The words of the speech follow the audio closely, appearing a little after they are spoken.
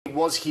It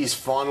was his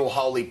final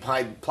hole. He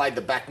played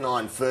the back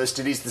nine first.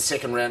 It is the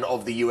second round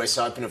of the US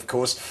Open, of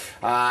course,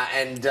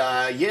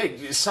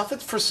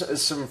 suffered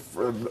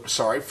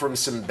from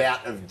some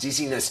bout of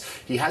dizziness.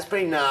 He has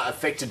been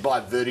affected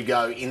by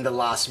vertigo in the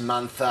last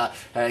month.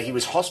 He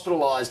was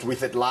hospitalised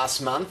with it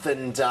last month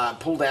and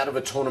pulled out of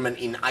a tournament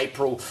in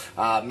April,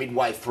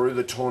 midway through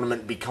the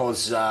tournament,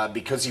 because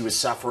he was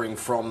suffering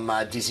from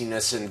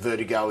dizziness and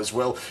vertigo as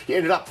well. He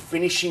ended up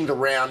finishing the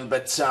round,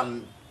 but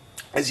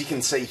as you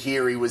can see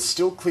here, he was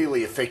still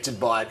clearly affected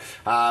by it,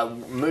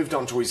 moved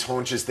onto his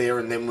haunches there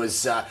and then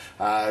was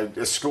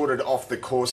escorted off the course.